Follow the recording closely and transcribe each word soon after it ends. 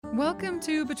Welcome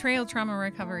to Betrayal Trauma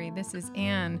Recovery. This is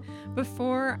Anne.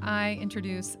 Before I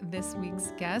introduce this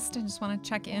week's guest, I just want to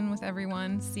check in with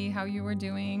everyone, see how you are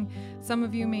doing. Some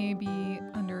of you may be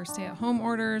under stay-at-home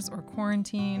orders or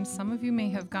quarantine. Some of you may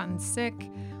have gotten sick,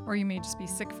 or you may just be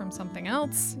sick from something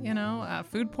else,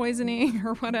 food poisoning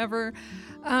or whatever.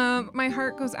 My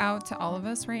heart goes out to all of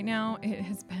us right now. It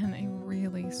has been a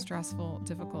really stressful,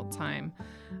 difficult time.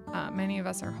 Many of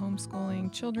us are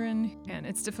homeschooling children, and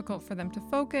it's difficult for them to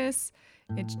focus.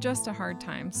 It's just a hard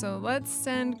time. So let's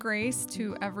send grace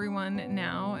to everyone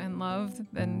now and love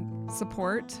and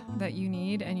support that you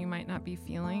need and you might not be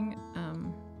feeling.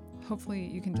 Hopefully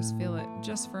you can just feel it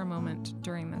just for a moment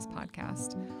during this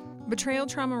podcast. Betrayal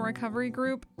Trauma Recovery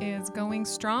Group is going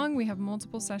strong. We have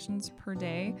multiple sessions per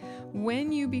day.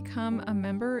 When you become a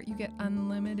member, you get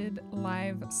unlimited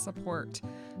live support.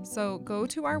 So go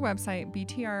to our website,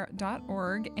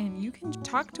 btr.org, and you can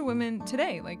talk to women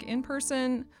today, like in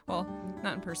person, well,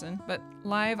 not in person, but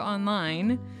live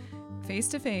online, face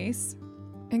to face,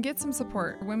 and get some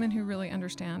support. Women who really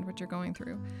understand what you're going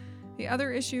through. The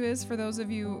other issue is for those of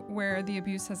you where the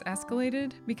abuse has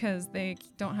escalated because they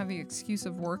don't have the excuse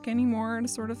of work anymore to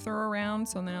sort of throw around.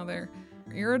 So now they're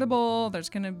irritable. There's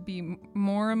going to be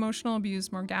more emotional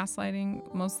abuse, more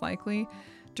gaslighting, most likely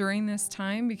during this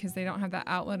time because they don't have that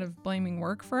outlet of blaming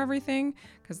work for everything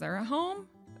because they're at home.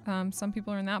 Some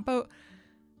people are in that boat.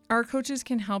 Our coaches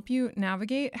can help you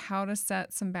navigate how to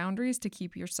set some boundaries to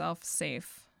keep yourself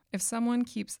safe. If someone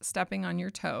keeps stepping on your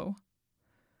toe,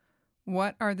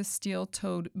 what are the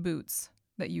steel-toed boots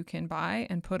that you can buy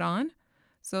and put on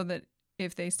so that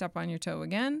if they step on your toe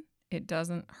again, it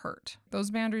doesn't hurt?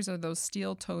 Those boundaries are those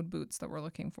steel-toed boots that we're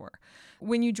looking for.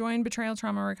 When you join Betrayal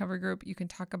Trauma Recovery Group, you can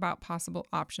talk about possible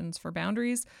options for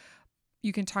boundaries.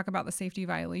 You can talk about the safety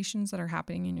violations that are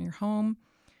happening in your home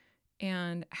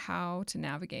and how to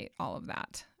navigate all of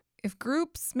that. If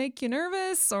groups make you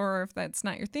nervous or if that's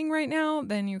not your thing right now,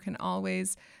 then you can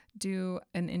always do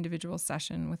an individual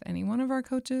session with any one of our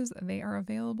coaches. They are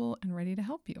available and ready to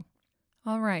help you.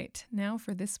 All right, now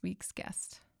for this week's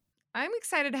guest. I'm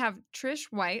excited to have Trish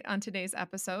White on today's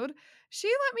episode. She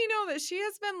let me know that she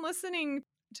has been listening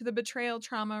to the Betrayal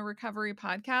Trauma Recovery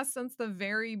podcast since the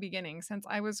very beginning, since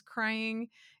I was crying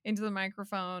into the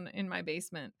microphone in my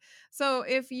basement. So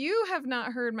if you have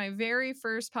not heard my very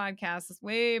first podcast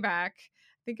way back,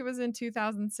 I think it was in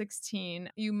 2016,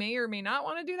 you may or may not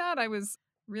want to do that. I was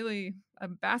really a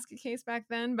basket case back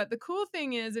then. But the cool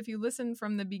thing is if you listen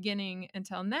from the beginning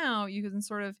until now, you can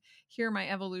sort of hear my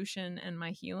evolution and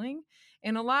my healing.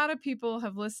 And a lot of people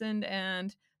have listened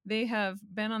and they have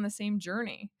been on the same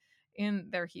journey in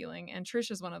their healing. And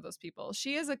Trish is one of those people.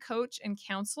 She is a coach and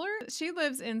counselor. She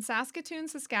lives in Saskatoon,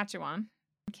 Saskatchewan,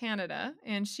 Canada,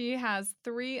 and she has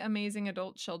 3 amazing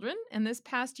adult children. And this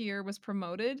past year was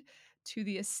promoted to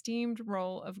the esteemed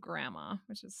role of grandma,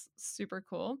 which is super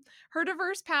cool. Her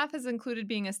diverse path has included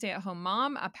being a stay-at-home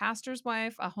mom, a pastor's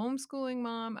wife, a homeschooling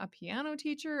mom, a piano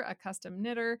teacher, a custom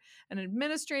knitter, an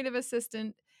administrative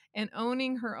assistant, and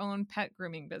owning her own pet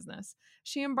grooming business.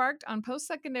 She embarked on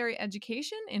post-secondary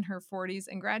education in her 40s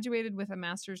and graduated with a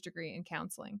master's degree in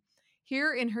counseling.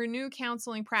 Here in her new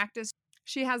counseling practice,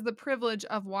 she has the privilege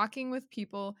of walking with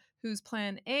people whose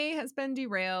plan A has been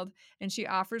derailed, and she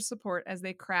offers support as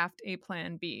they craft a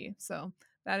plan B. So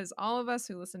that is all of us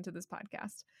who listen to this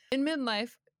podcast. In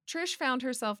midlife, Trish found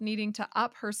herself needing to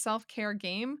up her self-care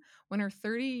game when her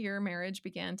 30-year marriage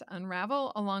began to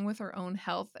unravel, along with her own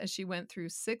health as she went through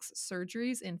 6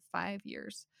 surgeries in 5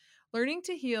 years. Learning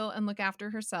to heal and look after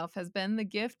herself has been the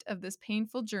gift of this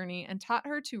painful journey and taught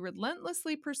her to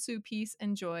relentlessly pursue peace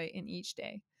and joy in each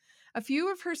day. A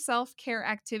few of her self-care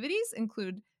activities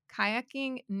include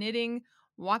kayaking, knitting,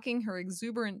 walking her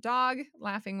exuberant dog,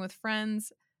 laughing with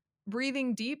friends,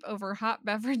 breathing deep over hot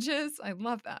beverages. I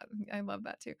love that. I love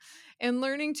that too. And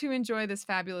learning to enjoy this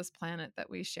fabulous planet that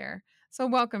we share. So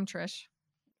welcome, Trish.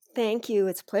 Thank you.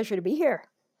 It's a pleasure to be here.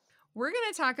 We're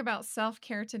going to talk about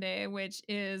self-care today, which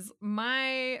is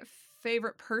my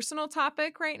favorite personal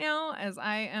topic right now, as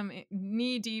I am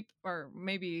knee deep or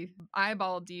maybe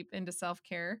eyeball deep into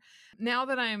self-care. Now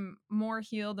that I'm more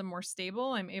healed and more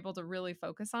stable, I'm able to really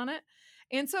focus on it.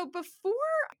 And so before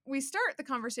we start the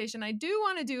conversation, I do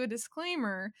want to do a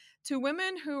disclaimer to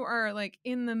women who are like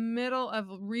in the middle of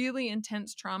really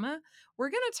intense trauma. We're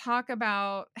going to talk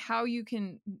about how you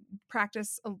can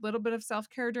practice a little bit of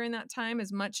self-care during that time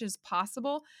as much as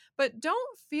possible, but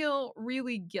don't feel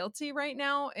really guilty right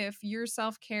now if your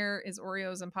self-care is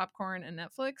Oreos and popcorn and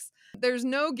Netflix. There's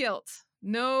no guilt.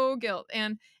 No guilt.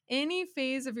 And any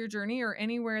phase of your journey or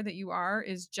anywhere that you are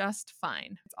is just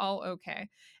fine. It's all okay.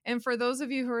 And for those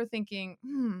of you who are thinking,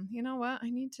 you know what?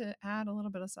 I need to add a little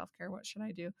bit of self care. What should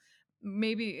I do?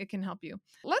 Maybe it can help you.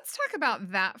 Let's talk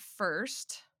about that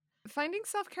first. Finding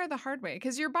self care the hard way,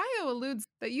 because your bio alludes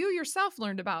that you yourself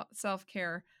learned about self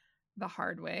care the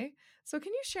hard way. So,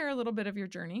 can you share a little bit of your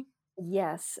journey?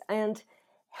 Yes. And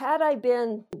had I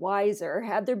been wiser,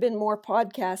 had there been more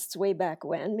podcasts way back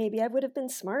when, maybe I would have been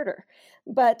smarter.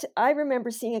 But I remember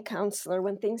seeing a counselor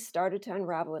when things started to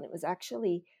unravel, and it was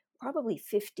actually probably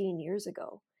 15 years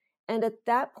ago. And at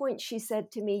that point, she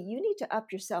said to me, "You need to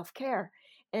up your self care."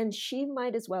 And she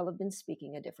might as well have been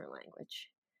speaking a different language.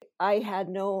 I had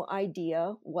no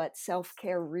idea what self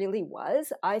care really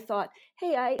was. I thought,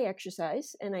 hey, I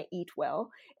exercise and I eat well.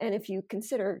 And if you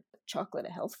consider chocolate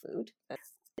a health food,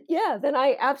 yeah, then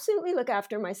I absolutely look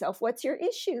after myself. What's your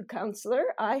issue, counselor?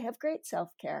 I have great self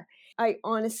care. I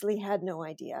honestly had no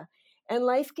idea. And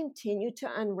life continued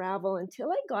to unravel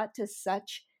until I got to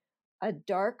such a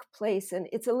dark place. And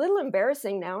it's a little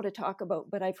embarrassing now to talk about,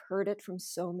 but I've heard it from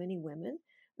so many women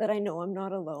that I know I'm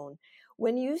not alone.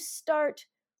 When you start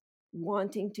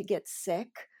wanting to get sick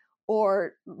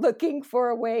or looking for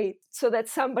a way so that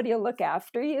somebody will look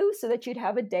after you so that you'd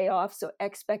have a day off so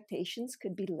expectations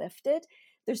could be lifted,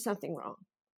 there's something wrong.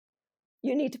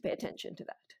 You need to pay attention to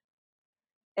that.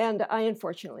 And I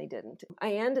unfortunately didn't.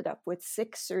 I ended up with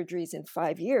 6 surgeries in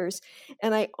 5 years.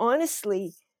 And I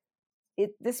honestly,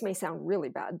 this may sound really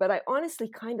bad, but I honestly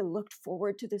kind of looked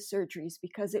forward to the surgeries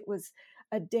because it was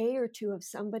a day or two of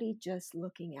somebody just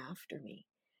looking after me.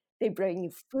 They bring you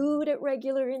food at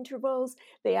regular intervals.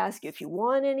 They ask you if you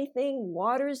want anything.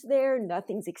 Water's there.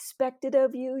 Nothing's expected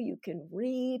of you. You can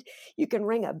read. You can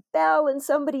ring a bell and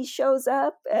somebody shows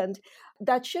up. And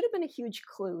that should have been a huge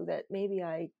clue that maybe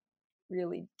I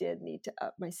really did need to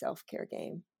up my self-care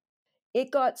game.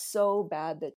 It got so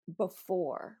bad that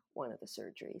before one of the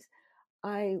surgeries,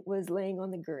 I was laying on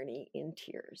the gurney in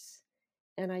tears.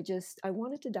 And I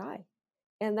wanted to die.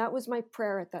 And that was my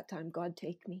prayer at that time. God,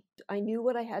 take me. I knew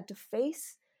what I had to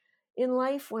face in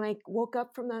life when I woke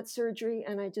up from that surgery.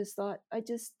 And I just thought, I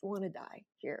just want to die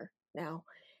here now.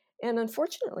 And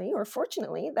unfortunately, or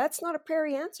fortunately, that's not a prayer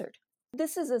he answered.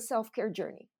 This is a self-care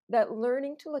journey, that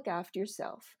learning to look after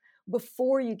yourself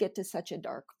before you get to such a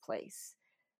dark place,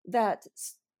 that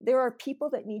there are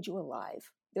people that need you alive.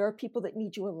 There are people that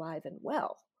need you alive and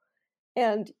well.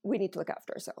 And we need to look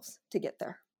after ourselves to get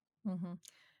there. Mm-hmm.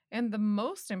 And the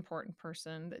most important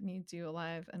person that needs you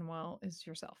alive and well is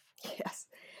yourself. Yes.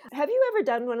 Have you ever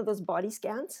done one of those body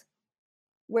scans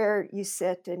where you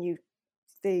sit and you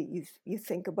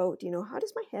think about, how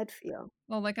does my head feel?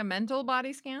 Well, like a mental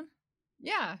body scan?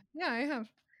 Yeah, I have.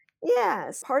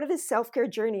 Yes. Part of this self-care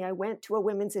journey, I went to a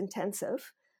women's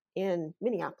intensive in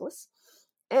Minneapolis,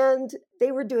 and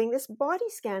they were doing this body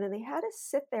scan and they had us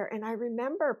sit there. And I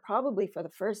remember probably for the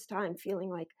first time feeling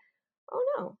like, oh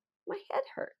no, my head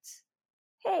hurts.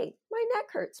 Hey, my neck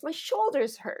hurts. My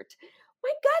shoulders hurt.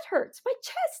 My gut hurts. My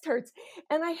chest hurts.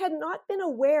 And I had not been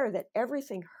aware that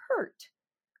everything hurt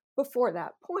before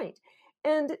that point.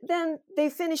 And then they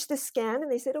finished the scan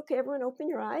and they said, okay, everyone open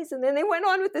your eyes. And then they went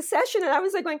on with the session. And I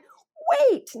was like going,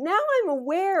 wait, now I'm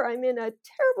aware I'm in a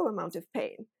terrible amount of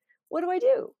pain. What do I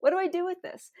do? What do I do with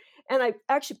this? And I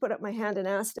actually put up my hand and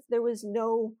asked if there was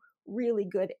no really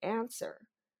good answer.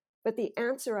 But the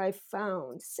answer I've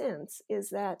found since is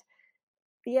that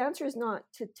the answer is not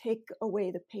to take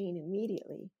away the pain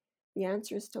immediately. The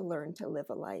answer is to learn to live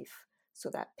a life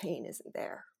so that pain isn't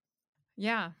there.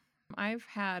 Yeah, I've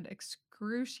had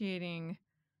excruciating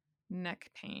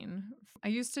neck pain. I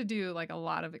used to do like a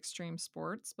lot of extreme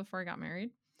sports before I got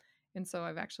married. And so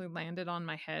I've actually landed on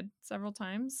my head several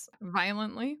times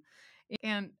violently.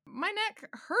 And my neck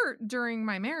hurt during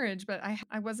my marriage, but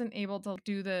I wasn't able to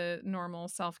do the normal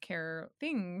self-care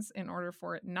things in order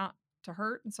for it not to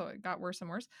hurt. And so it got worse and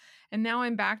worse. And now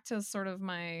I'm back to sort of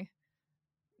my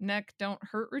neck don't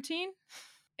hurt routine.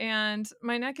 And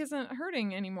my neck isn't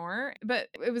hurting anymore. But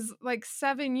it was like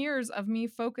 7 years of me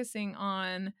focusing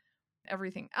on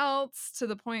everything else to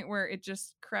the point where it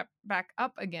just crept back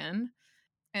up again.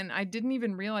 And I didn't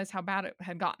even realize how bad it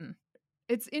had gotten.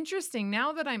 It's interesting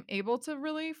now that I'm able to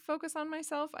really focus on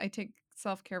myself. I take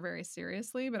self-care very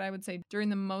seriously, but I would say during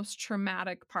the most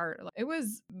traumatic part, it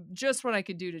was just what I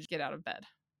could do to get out of bed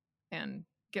and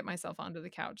get myself onto the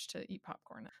couch to eat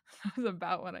popcorn. That was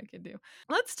about what I could do.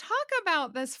 Let's talk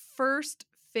about this first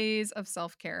phase of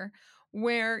self-care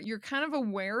where you're kind of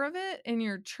aware of it and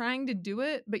you're trying to do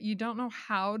it, but you don't know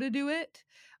how to do it,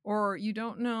 or you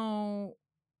don't know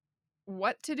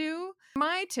what to do.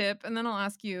 My tip, and then I'll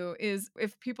ask you, is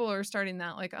if people are starting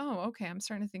that, like, oh, okay, I'm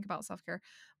starting to think about self-care.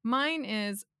 Mine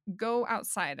is go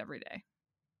outside every day.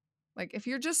 Like if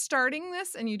you're just starting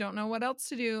this and you don't know what else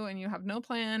to do and you have no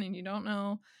plan and you don't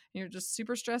know, and you're just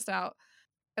super stressed out,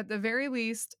 at the very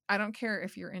least, I don't care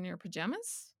if you're in your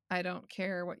pajamas. I don't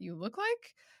care what you look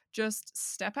like. Just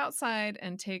step outside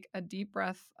and take a deep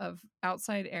breath of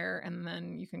outside air, and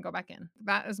then you can go back in.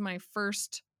 That is my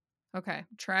first. Okay,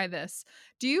 try this.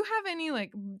 Do you have any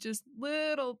like just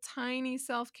little tiny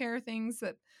self care things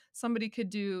that somebody could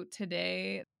do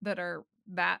today that are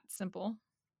that simple?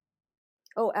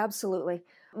 Oh, absolutely.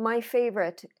 My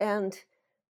favorite, and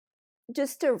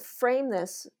just to frame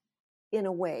this in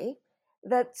a way,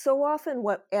 that so often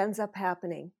what ends up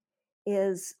happening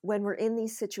is when we're in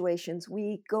these situations,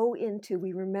 we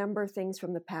remember things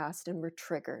from the past and we're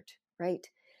triggered, right?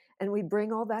 And we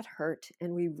bring all that hurt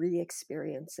and we re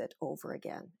experience it over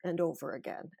again and over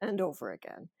again and over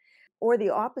again. Or the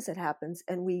opposite happens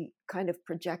and we kind of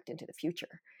project into the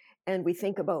future and we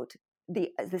think about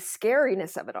the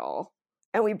scariness of it all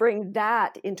and we bring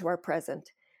that into our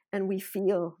present and we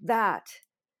feel that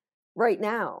right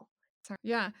now. Sorry.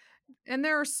 Yeah. And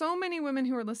there are so many women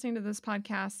who are listening to this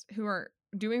podcast who are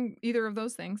doing either of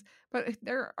those things, but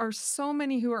there are so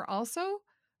many who are also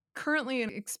currently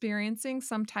experiencing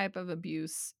some type of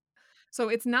abuse. So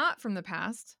it's not from the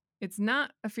past. It's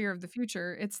not a fear of the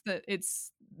future. It's that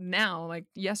it's now, like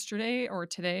yesterday or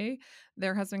today,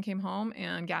 their husband came home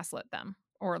and gaslit them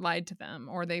or lied to them,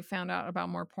 or they found out about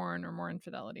more porn or more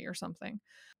infidelity or something.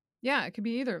 Yeah, it could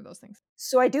be either of those things.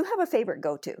 So I do have a favorite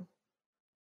go to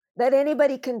that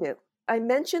anybody can do. I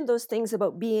mentioned those things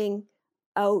about being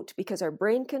out because our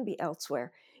brain can be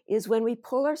elsewhere, is when we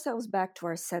pull ourselves back to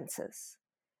our senses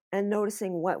and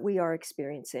noticing what we are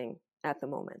experiencing at the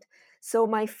moment. So,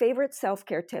 my favorite self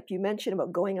care tip, you mentioned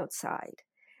about going outside,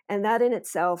 and that in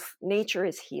itself, nature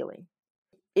is healing.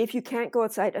 If you can't go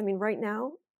outside, I mean, right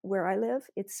now, where I live,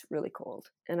 it's really cold,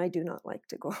 and I do not like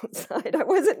to go outside. I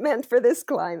wasn't meant for this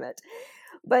climate.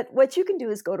 But what you can do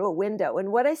is go to a window.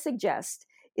 And what I suggest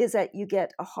is that you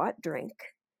get a hot drink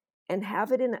and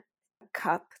have it in a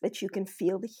cup that you can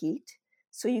feel the heat,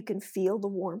 so you can feel the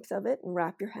warmth of it and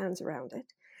wrap your hands around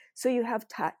it. So you have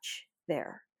touch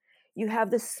there. You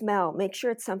have the smell. Make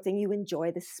sure it's something you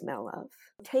enjoy the smell of.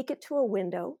 Take it to a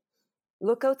window,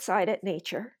 look outside at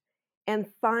nature, and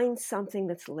find something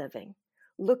that's living.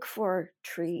 Look for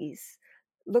trees,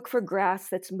 look for grass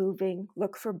that's moving,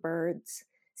 look for birds.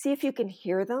 See if you can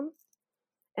hear them,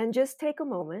 and just take a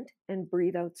moment and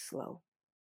breathe out slow.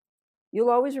 You'll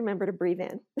always remember to breathe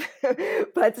in.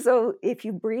 But so if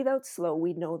you breathe out slow,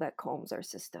 we know that calms our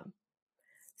system.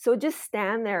 So just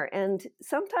stand there, and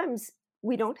sometimes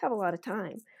we don't have a lot of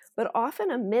time, but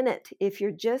often a minute, if you're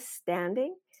just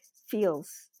standing,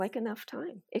 feels like enough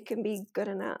time. It can be good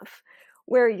enough,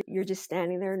 where you're just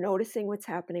standing there, noticing what's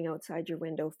happening outside your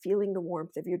window, feeling the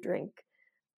warmth of your drink,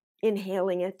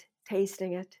 inhaling it,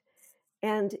 tasting it.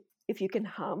 And if you can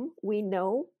hum, we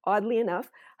know, oddly enough,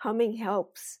 humming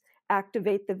helps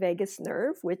activate the vagus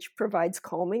nerve, which provides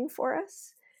calming for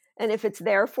us. And if it's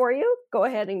there for you, go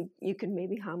ahead and you can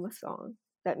maybe hum a song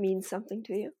that means something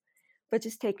to you. But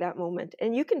just take that moment.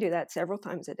 And you can do that several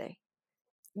times a day.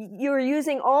 You're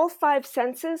using all 5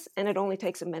 senses, and it only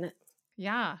takes a minute.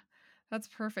 Yeah, that's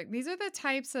perfect. These are the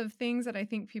types of things that I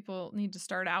think people need to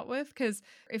start out with, because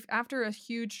if after a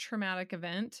huge traumatic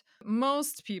event,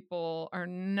 most people are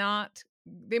not,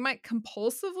 they might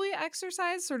compulsively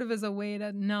exercise sort of as a way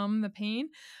to numb the pain.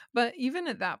 But even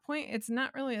at that point, it's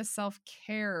not really a self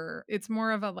care. It's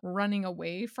more of a running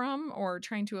away from or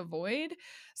trying to avoid.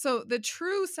 So the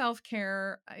true self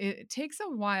care, it takes a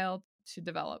while to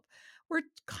develop. We're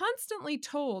constantly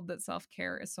told that self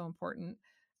care is so important.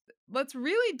 Let's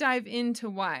really dive into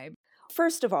why.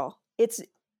 First of all, it's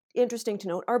interesting to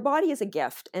note our body is a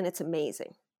gift and it's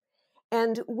amazing.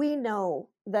 And we know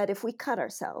that if we cut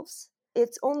ourselves,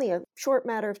 it's only a short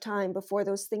matter of time before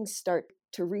those things start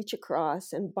to reach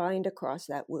across and bind across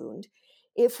that wound.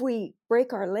 If we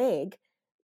break our leg,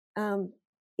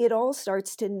 it all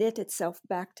starts to knit itself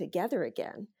back together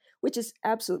again, which is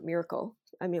absolute miracle.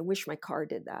 I mean, I wish my car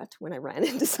did that when I ran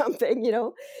into something,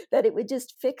 that it would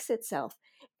just fix itself.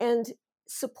 And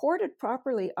supported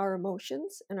properly, our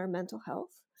emotions and our mental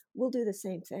health will do the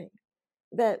same thing,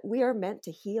 that we are meant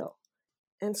to heal.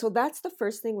 And so that's the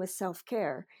first thing with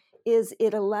self-care, is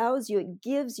it allows you, it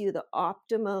gives you the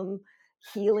optimum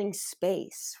healing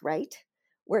space, right?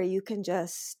 Where you can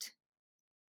just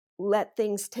let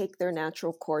things take their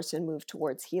natural course and move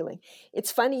towards healing.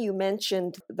 It's funny you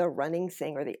mentioned the running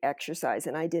thing or the exercise,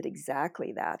 and I did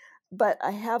exactly that. But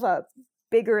I have a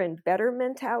bigger and better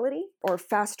mentality or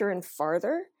faster and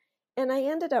farther. And I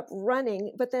ended up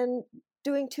running, but then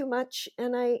doing too much.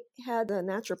 And I had a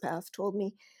naturopath told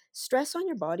me, stress on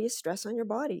your body is stress on your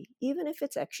body. Even if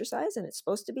it's exercise and it's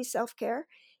supposed to be self-care,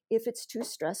 if it's too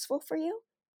stressful for you,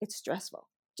 it's stressful.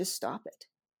 Just stop it.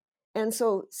 And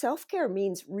so self-care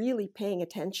means really paying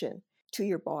attention to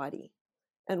your body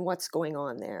and what's going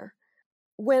on there.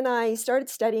 When I started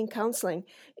studying counseling,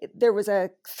 there was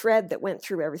a thread that went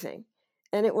through everything.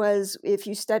 And it was, if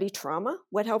you study trauma,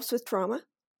 what helps with trauma?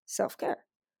 Self-care.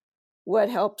 What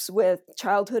helps with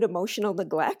childhood emotional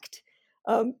neglect?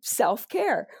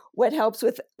 Self-care. What helps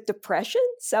with depression?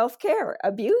 Self-care.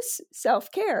 Abuse?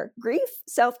 Self-care. Grief?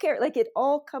 Self-care. Like, it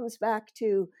all comes back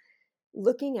to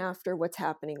looking after what's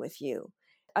happening with you.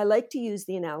 I like to use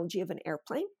the analogy of an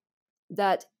airplane,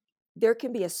 that there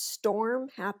can be a storm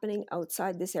happening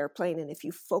outside this airplane. And if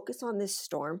you focus on this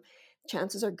storm,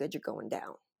 chances are good you're going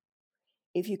down.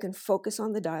 If you can focus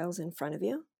on the dials in front of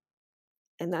you,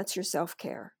 and that's your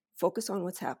self-care, focus on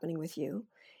what's happening with you,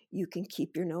 you can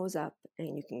keep your nose up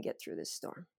and you can get through this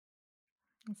storm.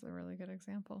 That's a really good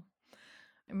example.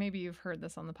 Maybe you've heard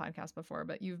this on the podcast before,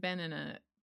 but you've been in a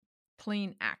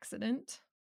plane accident.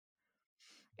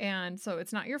 And so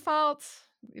it's not your fault,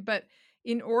 but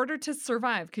in order to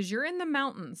survive, because you're in the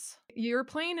mountains, your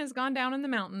plane has gone down in the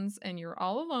mountains and you're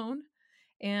all alone,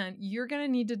 and you're going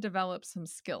to need to develop some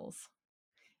skills.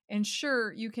 And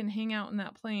sure, you can hang out in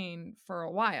that plane for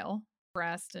a while,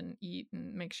 rest and eat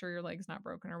and make sure your leg's not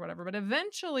broken or whatever. But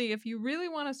eventually, if you really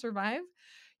want to survive,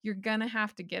 you're going to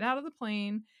have to get out of the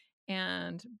plane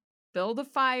and build a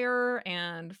fire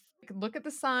and look at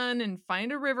the sun and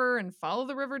find a river and follow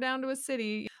the river down to a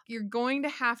city. You're going to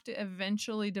have to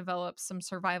eventually develop some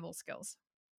survival skills.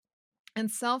 And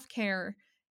self-care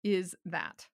is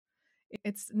that.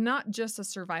 It's not just a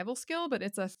survival skill, but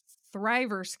it's a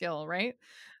thriver skill, right?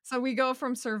 So we go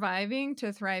from surviving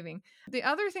to thriving. The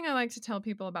other thing I like to tell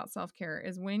people about self-care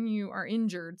is when you are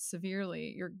injured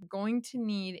severely, you're going to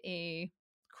need a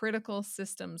critical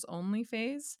systems only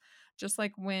phase. Just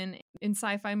like when in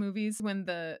sci-fi movies, when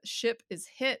the ship is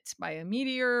hit by a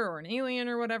meteor or an alien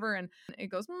or whatever, and it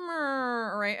goes,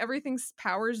 right? Everything's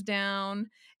powers down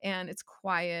and it's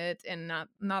quiet and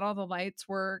not all the lights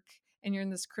work, and you're in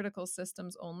this critical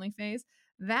systems only phase.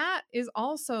 That is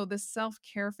also the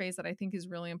self-care phase that I think is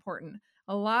really important.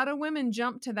 A lot of women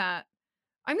jump to that.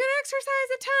 I'm going to exercise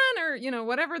a ton, or,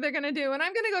 whatever they're going to do. And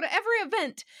I'm going to go to every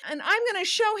event, and I'm going to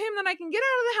show him that I can get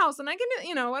out of the house, and I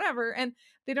can do, whatever. And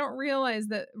they don't realize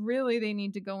that really they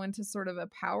need to go into sort of a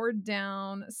powered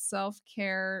down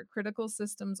self-care, critical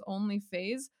systems only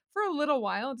phase for a little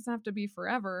while. It doesn't have to be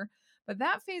forever, but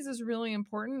that phase is really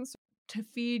important to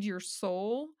feed your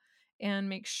soul and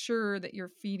make sure that you're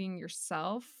feeding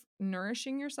yourself,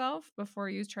 nourishing yourself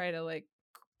before you try to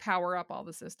power up all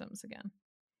the systems again.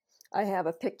 I have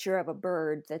a picture of a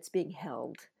bird that's being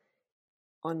held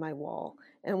on my wall.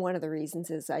 And one of the reasons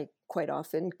is I quite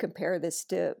often compare this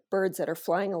to birds that are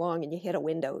flying along and you hit a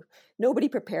window. Nobody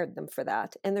prepared them for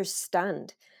that, and they're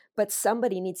stunned. But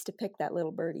somebody needs to pick that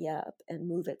little birdie up and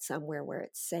move it somewhere where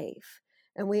it's safe.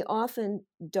 And we often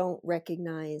don't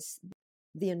recognize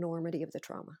the enormity of the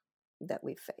trauma that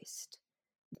we've faced,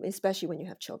 especially when you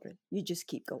have children. You just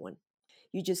keep going.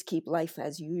 You just keep life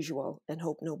as usual and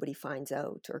hope nobody finds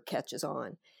out or catches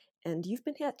on. And you've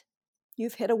been hit.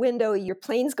 You've hit a window, your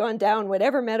plane's gone down,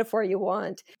 whatever metaphor you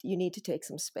want. You need to take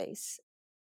some space.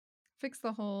 Fix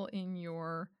the hole in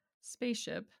your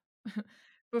spaceship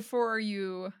before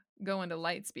you go into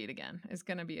light speed again is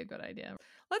going to be a good idea.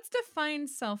 Let's define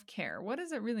self-care. What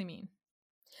does it really mean?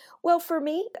 Well, for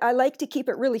me, I like to keep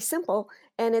it really simple,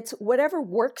 and it's whatever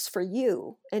works for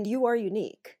you, and you are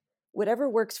unique. Whatever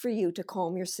works for you to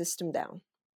calm your system down.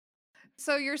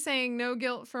 So you're saying no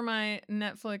guilt for my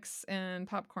Netflix and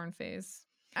popcorn phase.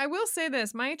 I will say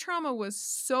this, my trauma was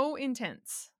so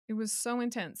intense. It was so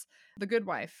intense. The Good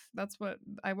Wife. That's what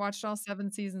I watched, all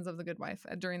 7 seasons of The Good Wife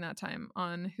during that time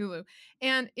on Hulu.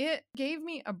 And it gave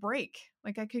me a break.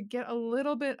 Like, I could get a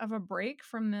little bit of a break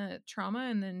from the trauma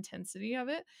and the intensity of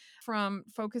it, from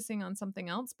focusing on something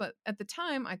else. But at the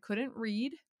time, I couldn't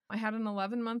read. I had an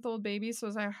 11-month-old baby, so I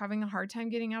was having a hard time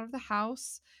getting out of the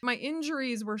house. My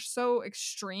injuries were so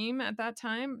extreme at that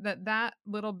time that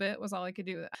little bit was all I could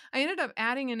do. I ended up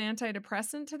adding an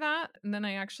antidepressant to that, and then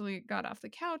I actually got off the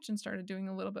couch and started doing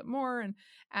a little bit more and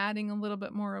adding a little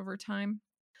bit more over time.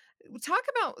 Talk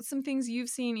about some things you've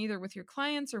seen either with your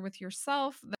clients or with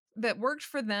yourself that worked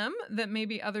for them that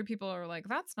maybe other people are like,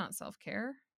 that's not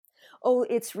self-care. Oh,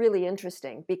 it's really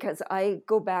interesting because I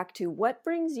go back to what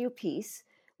brings you peace,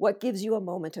 what gives you a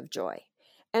moment of joy.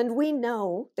 And we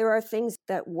know there are things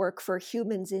that work for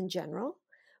humans in general,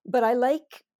 but I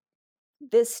like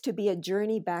this to be a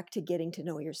journey back to getting to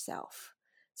know yourself.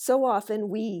 So often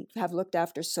we have looked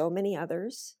after so many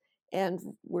others, and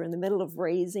we're in the middle of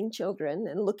raising children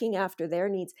and looking after their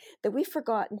needs, that we've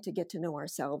forgotten to get to know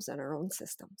ourselves and our own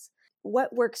systems.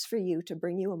 What works for you to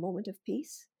bring you a moment of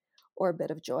peace or a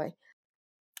bit of joy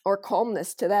or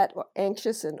calmness to that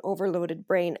anxious and overloaded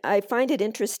brain? I find it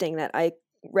interesting that I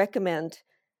recommend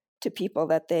to people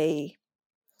that they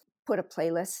put a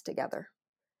playlist together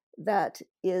that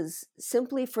is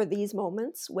simply for these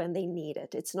moments when they need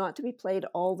it. It's not to be played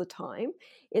all the time.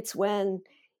 It's when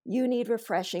you need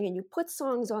refreshing, and you put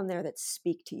songs on there that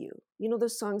speak to you. You know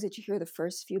those songs that you hear the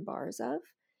first few bars of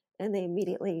and they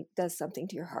immediately does something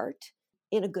to your heart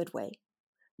in a good way.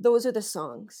 Those are the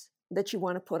songs that you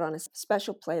want to put on a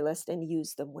special playlist and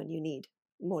use them when you need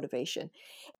motivation.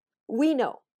 We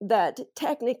know that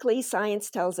technically science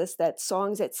tells us that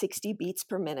songs at 60 beats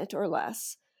per minute or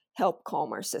less help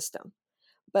calm our system.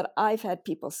 But I've had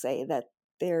people say that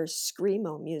their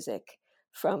screamo music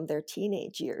from their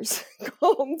teenage years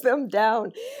calmed them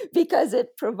down because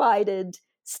it provided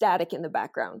static in the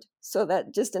background, so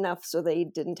that just enough so they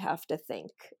didn't have to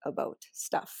think about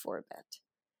stuff for a bit.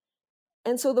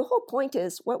 And so the whole point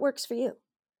is what works for you,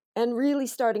 and really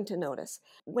starting to notice.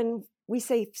 When we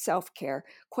say self-care,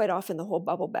 quite often the whole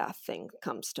bubble bath thing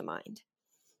comes to mind.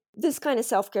 This kind of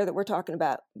self-care that we're talking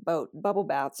about bubble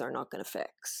baths are not going to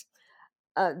fix.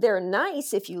 They're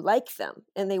nice if you like them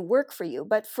and they work for you.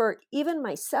 But for even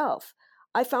myself,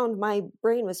 I found my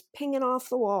brain was pinging off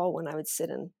the wall when I would sit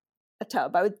in a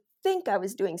tub. I would think I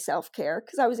was doing self-care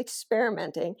because I was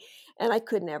experimenting, and I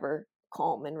could never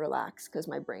calm and relax because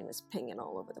my brain was pinging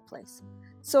all over the place.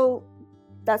 So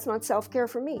that's not self-care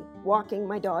for me. Walking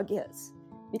my dog is,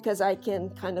 because I can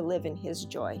kind of live in his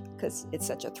joy because it's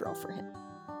such a thrill for him.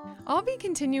 I'll be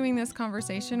continuing this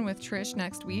conversation with Trish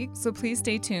next week, so please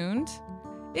stay tuned.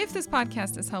 If this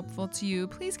podcast is helpful to you,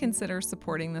 please consider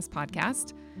supporting this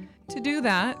podcast. To do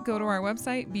that, go to our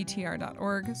website,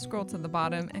 btr.org, scroll to the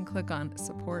bottom, and click on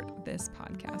Support This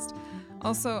Podcast.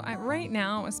 Also, right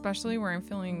now, especially where I'm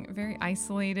feeling very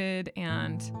isolated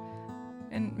and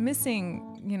missing,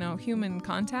 human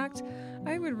contact,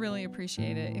 I would really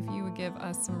appreciate it if you would give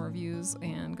us some reviews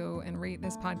and go and rate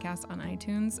this podcast on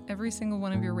iTunes. Every single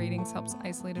one of your ratings helps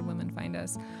isolated women find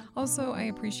us. Also, I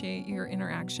appreciate your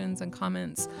interactions and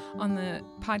comments on the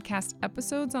podcast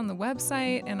episodes on the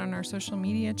website and on our social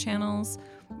media channels.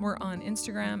 We're on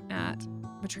Instagram at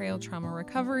Betrayal Trauma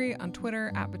Recovery, on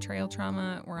Twitter at Betrayal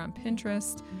Trauma. We're on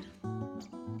Pinterest.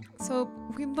 So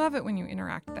we love it when you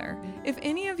interact there. If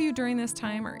any of you during this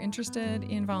time are interested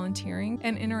in volunteering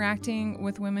and interacting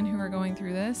with women who are going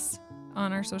through this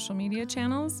on our social media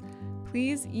channels,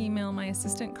 please email my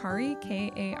assistant Kari,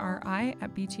 Kari,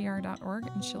 at btr.org,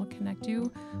 and she'll connect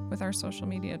you with our social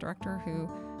media director who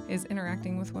is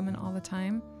interacting with women all the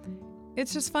time.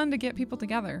 It's just fun to get people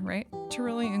together, right? To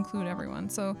really include everyone.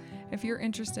 So if you're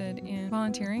interested in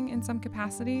volunteering in some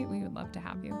capacity, we would love to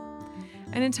have you.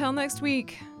 And until next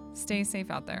week, stay safe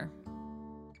out there.